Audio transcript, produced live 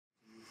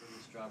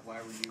job.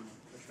 Why were you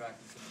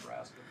attracted to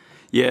Nebraska?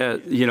 Yeah,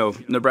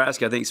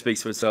 Nebraska I think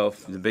speaks for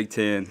itself. The Big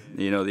Ten,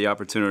 the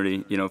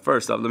opportunity.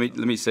 First off, let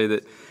me say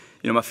that,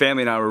 my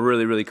family and I were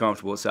really, really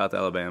comfortable at South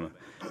Alabama.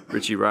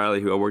 Richie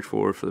Riley, who I worked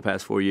for the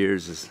past 4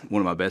 years, is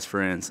one of my best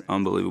friends.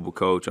 Unbelievable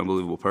coach,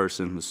 unbelievable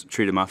person. Was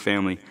treated my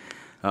family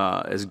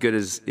as good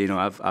as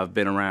I've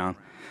been around.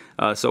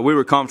 So we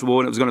were comfortable,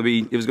 and it was going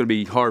to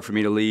be hard for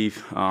me to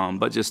leave.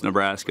 But just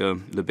Nebraska,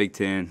 the Big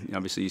Ten.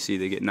 Obviously, you see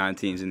they get 9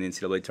 teams in the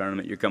NCAA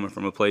tournament. You're coming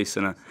from a place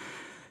in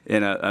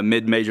a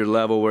mid-major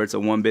level where it's a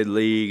one-bid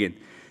league, and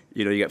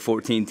you got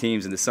 14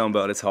 teams in the Sun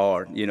Belt. It's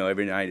hard.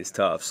 Every night is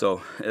tough.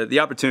 So the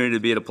opportunity to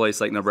be at a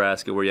place like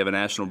Nebraska, where you have a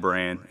national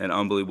brand, an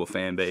unbelievable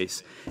fan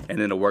base, and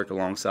then to work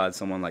alongside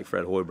someone like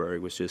Fred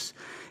Hoiberg was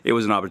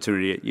an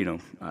opportunity.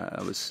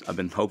 I've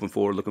been hoping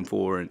for, looking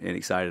for, and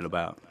excited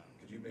about.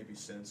 Could you maybe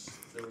sense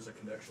there was a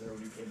connection there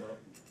when you came up,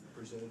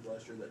 presented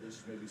last year, that this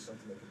is maybe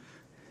something that could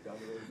down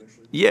the road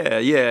eventually?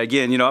 Yeah.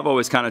 Again, I've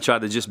always kind of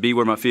tried to just be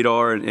where my feet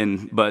are,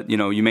 but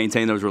you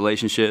maintain those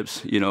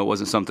relationships. It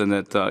wasn't something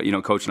that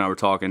Coach and I were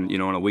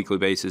talking on a weekly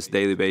basis,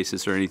 daily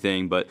basis, or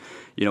anything. But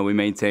we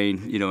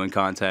maintain in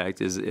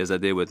contact as I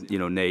did with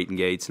Nate and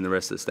Gates and the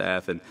rest of the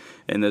staff, and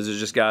those are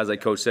just guys,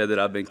 like Coach said, that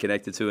I've been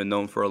connected to and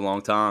known for a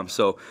long time.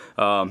 So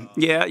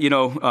it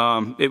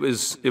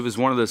was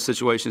one of the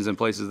situations and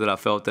places that I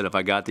felt that if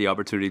I got the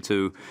opportunity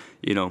to,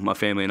 my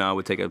family and I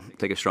would take a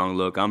strong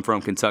look. I'm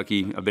from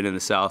Kentucky. I've been in the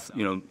South,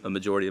 a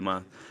majority of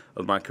my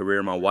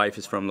career. My wife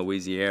is from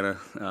Louisiana.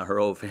 Her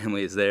whole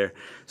family is there.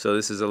 So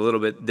this is a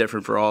little bit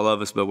different for all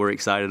of us, but we're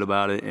excited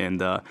about it. And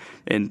throughout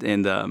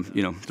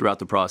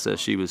the process,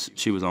 she was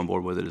on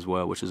board with it as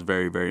well, which is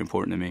very, very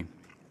important to me.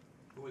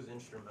 Who was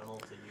instrumental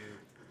to you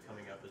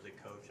coming up as a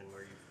coach, and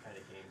where you kind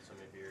of gained some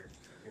of your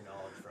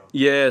knowledge from?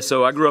 Yeah,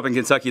 so I grew up in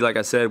Kentucky, like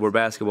I said, where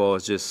basketball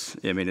is just,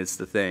 it's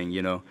the thing,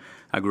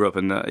 I grew up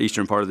in the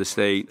eastern part of the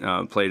state,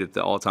 played at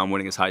the all-time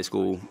winningest high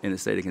school in the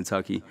state of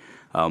Kentucky.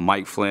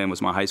 Mike Flynn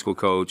was my high school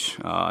coach.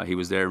 He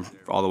was there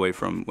all the way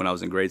from when I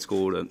was in grade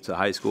school to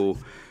high school.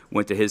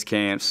 Went to his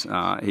camps.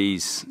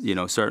 He's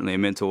certainly a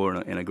mentor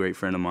and a great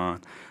friend of mine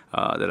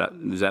that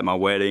was at my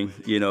wedding.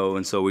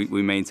 And so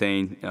we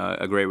maintain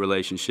a great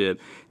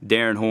relationship.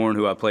 Darren Horn,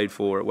 who I played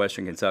for at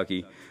Western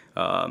Kentucky,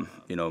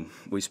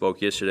 we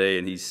spoke yesterday,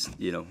 and he's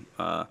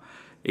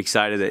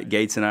excited that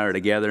Gates and I are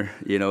together.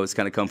 It's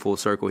kind of come full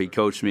circle. He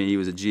coached me. He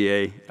was a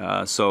GA.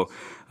 And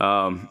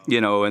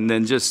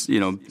then just,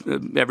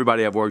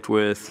 everybody I've worked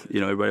with,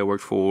 everybody I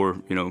worked for,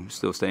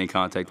 still stay in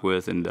contact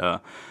with, and,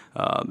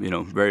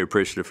 very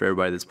appreciative for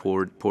everybody that's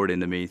poured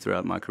into me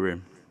throughout my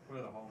career. What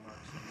are the hallmarks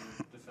of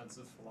your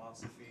defensive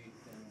philosophy,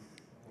 and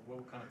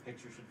what kind of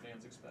picture should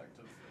fans expect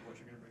of what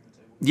you're going to bring to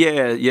the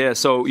table? Yeah.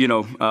 So,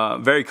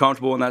 very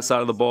comfortable on that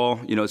side of the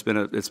ball. It's been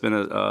a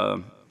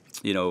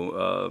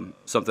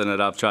something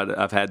that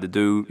I've had to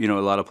do, a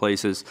lot of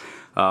places.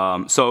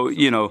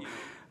 The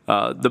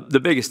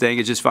biggest thing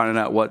is just finding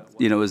out what,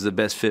 is the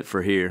best fit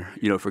for here,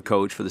 for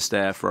coach, for the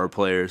staff, for our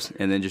players,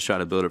 and then just try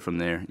to build it from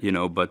there,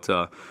 But,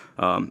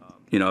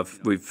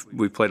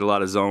 we've played a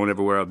lot of zone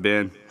everywhere I've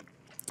been.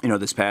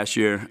 This past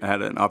year, I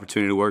had an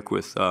opportunity to work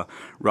with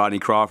Rodney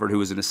Crawford, who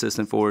was an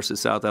assistant for us at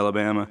South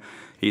Alabama.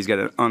 He's got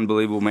an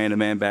unbelievable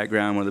man-to-man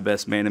background, one of the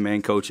best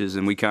man-to-man coaches,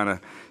 and we kind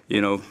of,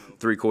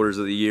 3/4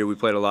 of the year, we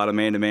played a lot of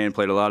man-to-man,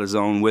 played a lot of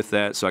zone with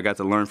that, so I got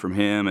to learn from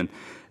him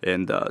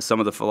and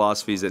some of the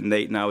philosophies that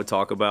Nate and I would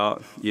talk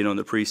about, in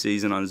the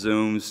preseason on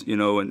Zooms,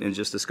 and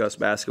just discuss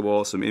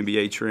basketball, some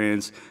NBA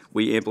trends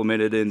we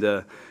implemented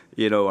into,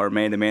 our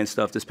man-to-man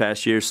stuff this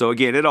past year. So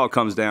again, it all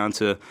comes down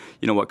to,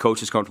 what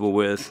coach is comfortable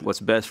with, what's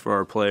best for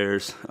our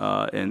players,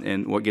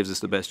 and what gives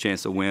us the best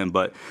chance to win.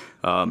 But,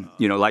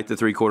 like the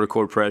 3/4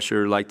 court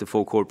pressure, like the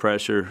full court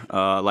pressure,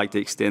 like to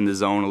extend the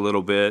zone a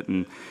little bit,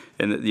 and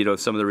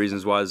some of the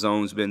reasons why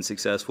zone's been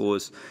successful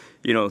is,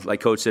 like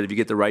Coach said, if you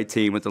get the right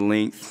team with the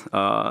length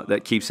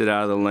that keeps it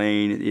out of the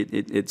lane,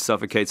 it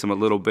suffocates them a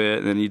little bit,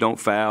 and then you don't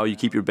foul, you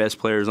keep your best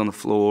players on the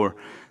floor.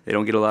 They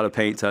don't get a lot of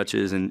paint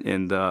touches, and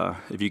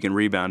if you can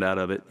rebound out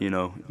of it,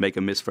 make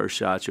them miss first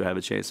shots, you'll have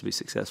a chance to be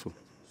successful.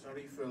 So how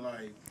do you feel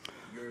like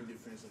your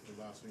defensive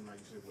philosophy, like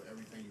you said, with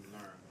everything you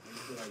learned, do you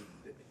feel like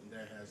that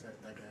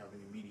can have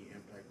an immediate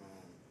impact on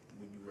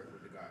when you work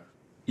with the guys?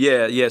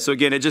 Yeah. So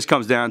again, it just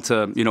comes down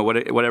to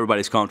what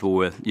everybody's comfortable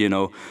with.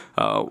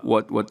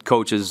 What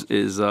Coach is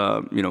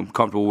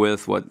comfortable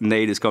with, what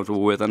Nate is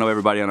comfortable with. I know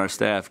everybody on our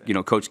staff.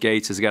 Coach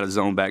Gates has got a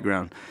zone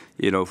background,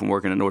 from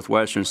working at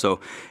Northwestern.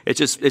 So it's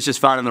just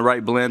finding the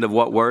right blend of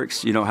what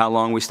works. How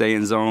long we stay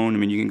in zone. I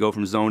mean, you can go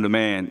from zone to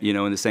man,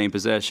 in the same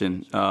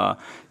possession.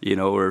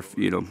 Or if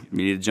you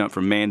need to jump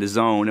from man to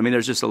zone. I mean,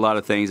 there's just a lot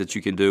of things that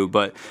you can do.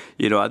 But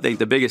I think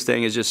the biggest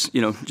thing is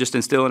just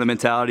instilling a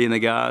mentality in the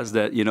guys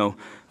that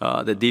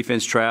that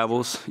defense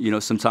travels.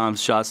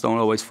 Sometimes shots don't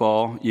always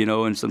fall.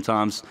 And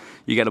sometimes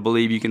you got to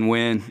believe you can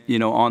win.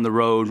 On the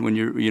road when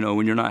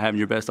you're not having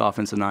your best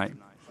offensive night.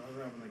 So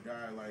having a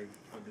guy like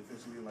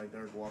defensively like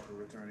Derek Walker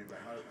returning, like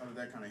how does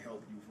that kind of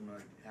help you from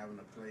having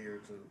a player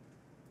to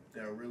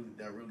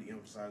that really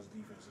emphasize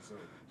defense and so.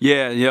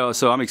 Yeah,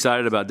 so I'm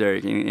excited about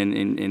Derek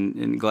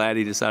and glad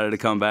he decided to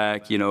come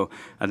back.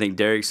 I think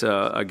Derek's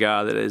a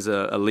guy that is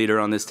a leader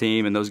on this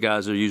team, and those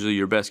guys are usually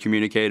your best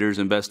communicators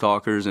and best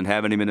talkers, and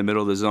having him in the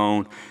middle of the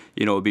zone,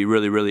 would be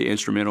really, really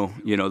instrumental.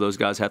 Those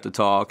guys have to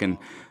talk, and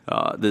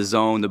the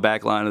zone, the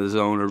back line of the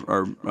zone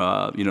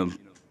are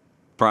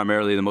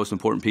primarily the most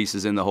important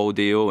pieces in the whole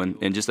deal,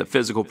 and just a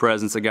physical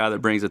presence, a guy that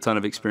brings a ton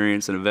of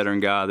experience and a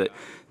veteran guy that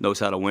knows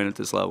how to win at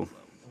this level.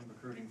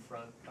 Recruiting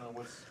front,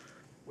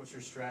 what's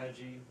your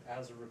strategy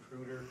as a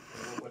recruiter?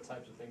 And what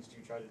types of things do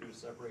you try to do to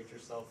separate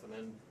yourself? And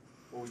then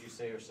what would you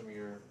say are some of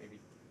your maybe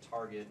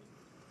target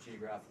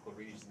geographical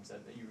regions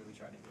that you really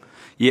try to hit?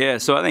 Yeah,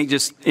 so I think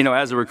just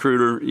as a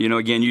recruiter,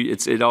 again,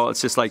 it's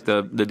just like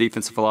the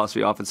defensive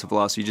philosophy, offensive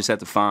philosophy. You just have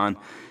to find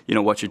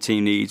what your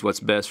team needs, what's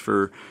best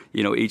for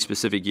each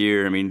specific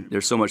year. I mean,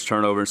 there's so much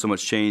turnover and so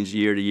much change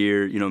year to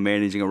year.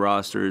 Managing a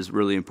roster is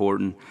really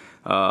important.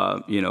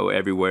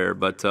 Everywhere.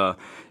 But,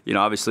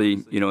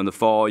 obviously, in the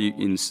fall,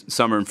 in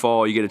summer and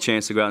fall, you get a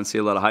chance to go out and see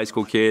a lot of high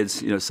school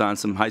kids, sign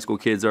some high school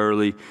kids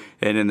early.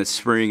 And in the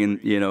spring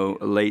and,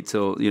 late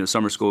till,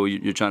 summer school,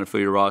 you're trying to fill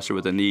your roster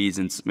with the needs.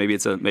 And maybe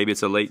it's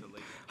a late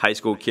high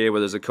school kid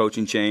where there's a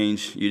coaching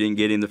change. You didn't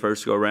get him the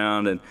first go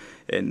around,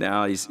 and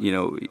now he's,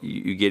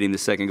 you get him the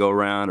second go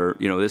around, or,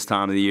 this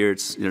time of the year,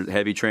 it's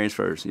heavy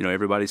transfers.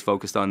 Everybody's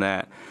focused on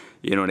that.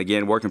 And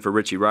again, working for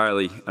Richie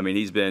Riley, I mean,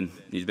 he's been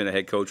a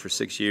head coach for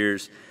 6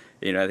 years.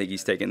 I think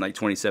he's taken like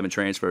 27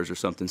 transfers or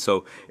something.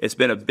 So it's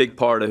been a big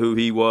part of who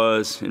he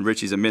was, and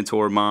Richie's a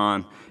mentor of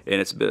mine, and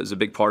it's a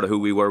big part of who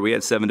we were. We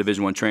had 7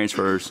 Division I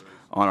transfers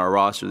on our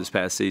roster this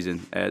past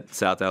season at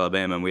South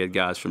Alabama, and we had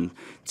guys from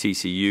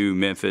TCU,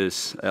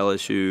 Memphis,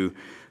 LSU,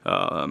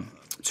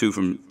 2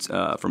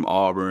 from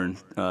Auburn,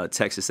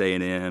 Texas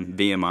A&M,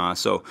 VMI.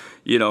 So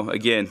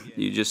again,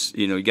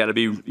 you got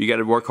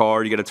to work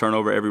hard. You got to turn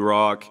over every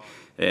rock,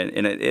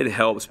 and it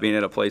helps being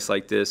at a place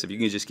like this. If you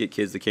can just get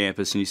kids to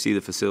campus and you see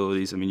the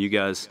facilities. I mean, you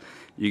guys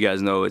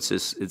know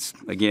it's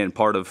again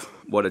part of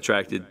what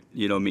attracted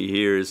me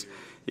here is.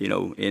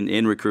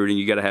 In recruiting,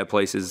 you got to have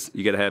places,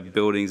 you got to have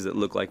buildings that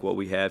look like what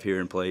we have here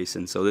in place.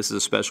 And so this is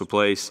a special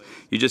place.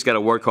 You just got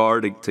to work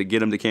hard to get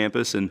them to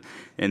campus, and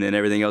then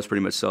everything else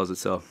pretty much sells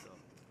itself.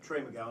 Trey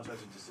McGowan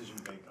has a decision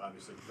to make,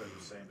 obviously, Trey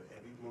was saying, but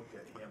have you looked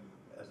at him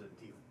as his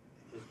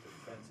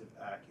defensive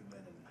acumen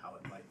and how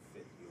it might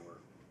fit your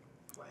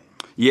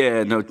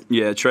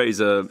plan?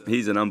 Trey's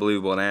he's an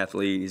unbelievable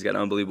athlete. He's got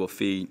unbelievable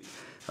feet.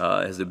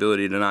 Has the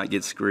ability to not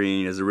get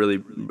screened, has the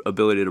really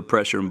ability to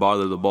pressure and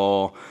bother the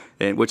ball,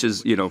 and which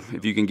is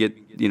if you can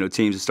get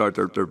teams to start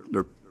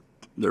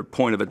their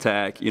point of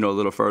attack a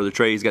little further.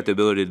 Trey's got the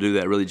ability to do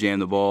that, really jam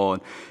the ball,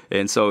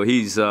 and so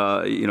he's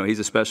he's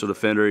a special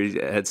defender. He's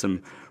had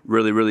some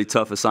really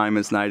tough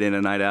assignments night in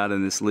and night out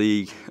in this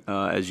league,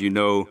 as you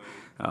know.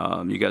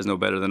 You guys know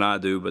better than I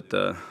do, but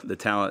the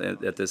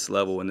talent at this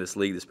level in this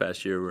league this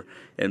past year,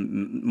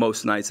 and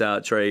most nights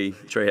out, Trey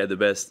had the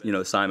best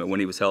assignment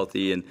when he was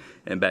healthy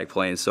and back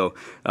playing. So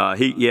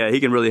he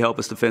can really help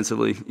us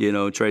defensively.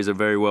 Trey's a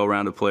very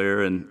well-rounded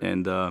player,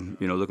 and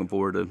looking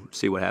forward to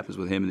see what happens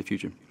with him in the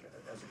future.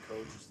 As a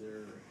coach, is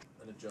there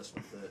an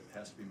adjustment that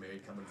has to be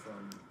made coming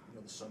from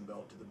the Sun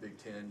Belt to the Big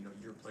Ten?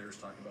 Your players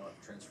talk about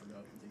transferring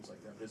up and things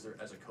like that. But is there,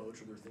 as a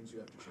coach, are there things you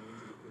have to change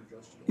or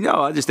adjust?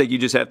 No, I just think you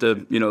just have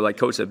to, like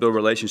Coach said, build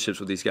relationships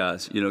with these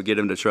guys. Get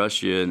them to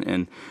trust you,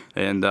 and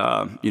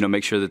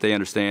make sure that they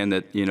understand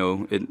that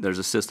there's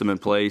a system in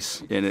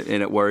place and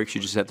it works.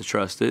 You just have to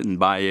trust it and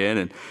buy in,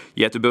 and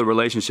you have to build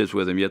relationships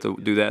with them. You have to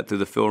do that through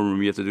the film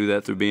room. You have to do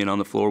that through being on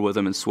the floor with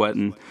them and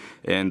sweating.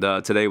 And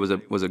today was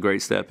a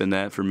great step in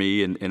that for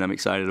me, and I'm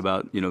excited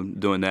about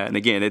doing that. And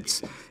again,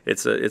 it's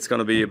going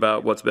to be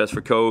about what's best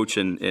for Coach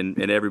and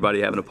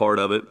everybody having a part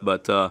of it.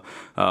 But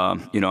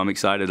I'm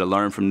excited to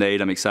learn from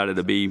Nate. I'm excited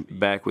to be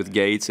back with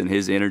Gates and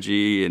his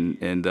energy,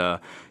 and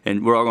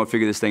we're all going to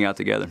figure this thing out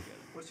together.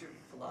 What's your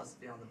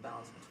philosophy on the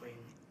balance between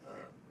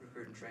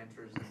recruiting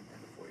transfers and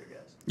the four-year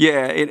guys?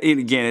 Yeah, and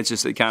again, it's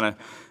just it kind of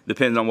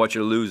depends on what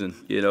you're losing.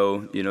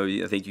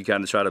 I think you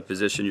kind of try to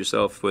position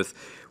yourself with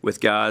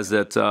guys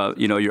that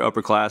your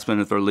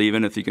upperclassmen if they're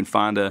leaving. If you can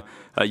find a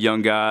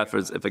young guy,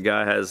 if a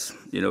guy has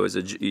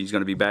he's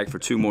going to be back for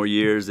 2 more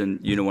years, then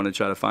you want to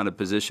try to find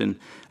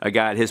a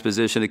guy at his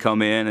position to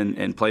come in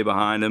and play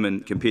behind him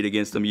and compete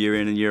against them year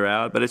in and year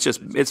out. But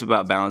it's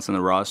about balancing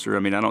the roster. I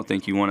mean, I don't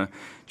think you want to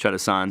try to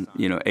sign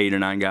 8 or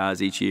 9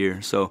 guys each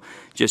year. So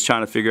just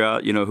trying to figure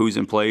out who's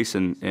in place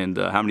and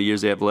how many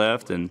years they have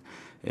left and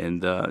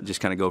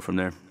just kind of go from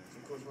there.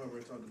 Coach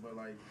Weber talked about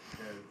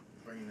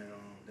bringing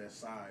that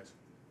size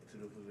to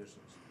the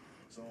positions.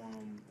 So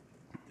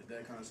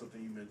that kind of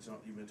something you've been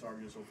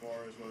targeting so far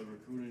as well as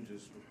recruiting,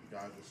 just with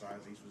guys with size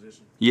each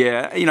position?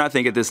 Yeah, I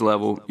think at this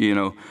level,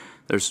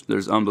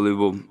 there's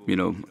unbelievable,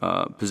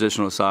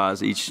 positional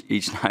size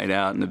each night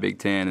out in the Big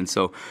Ten, and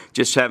so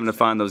just having to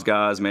find those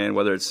guys, man,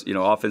 whether it's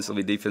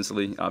offensively,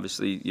 defensively,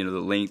 obviously the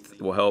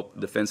length will help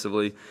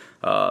defensively,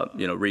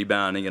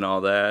 rebounding and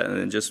all that, and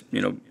then just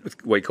with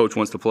the way Coach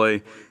wants to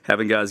play,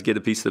 having guys get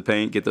a piece of the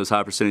paint, get those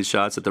high percentage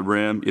shots at the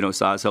rim,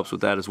 size helps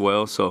with that as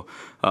well. So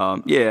I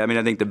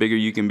think the bigger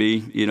you can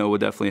be, will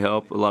definitely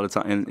help a lot of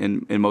time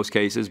in most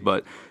cases,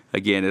 but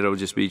again, it'll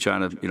just be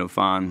trying to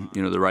find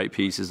the right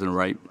pieces and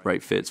the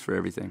right fits for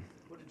everything.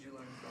 What did you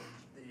learn from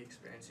the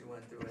experience you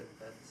went through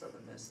at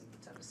Southern Miss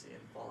and Tennessee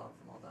and fallout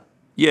from all that?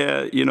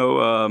 Yeah,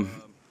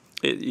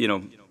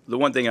 the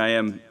one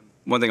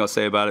thing I'll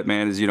say about it,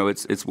 man, is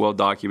it's well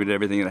documented,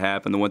 everything that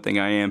happened. The one thing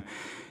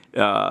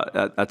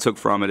I took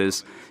from it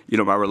is,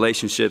 my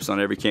relationships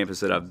on every campus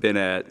that I've been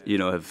at,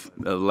 have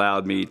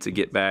allowed me to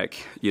get back.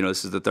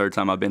 This is the third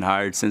time I've been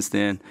hired since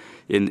then.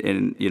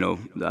 And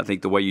I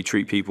think the way you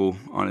treat people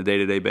on a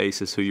day-to-day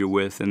basis, who you're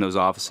with in those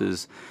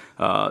offices,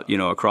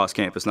 across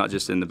campus, not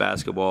just in the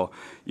basketball.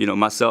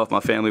 Myself, my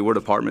family, we're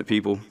department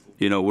people.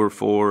 We're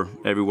for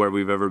everywhere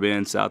we've ever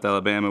been. South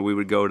Alabama,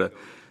 we'd go to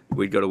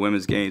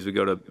women's games, we'd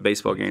go to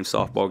baseball games,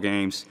 softball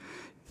games.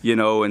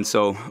 And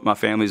so my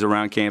family's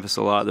around campus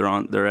a lot.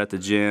 They're at the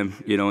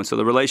gym, and so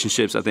the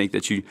relationships I think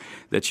that you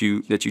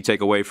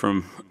take away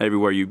from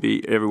everywhere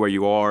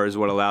you are is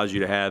what allows you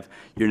to have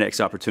your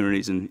next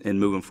opportunities and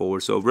moving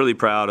forward. So really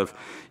proud of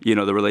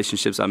the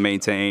relationships I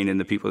maintain and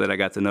the people that I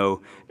got to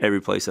know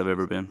every place I've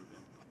ever been.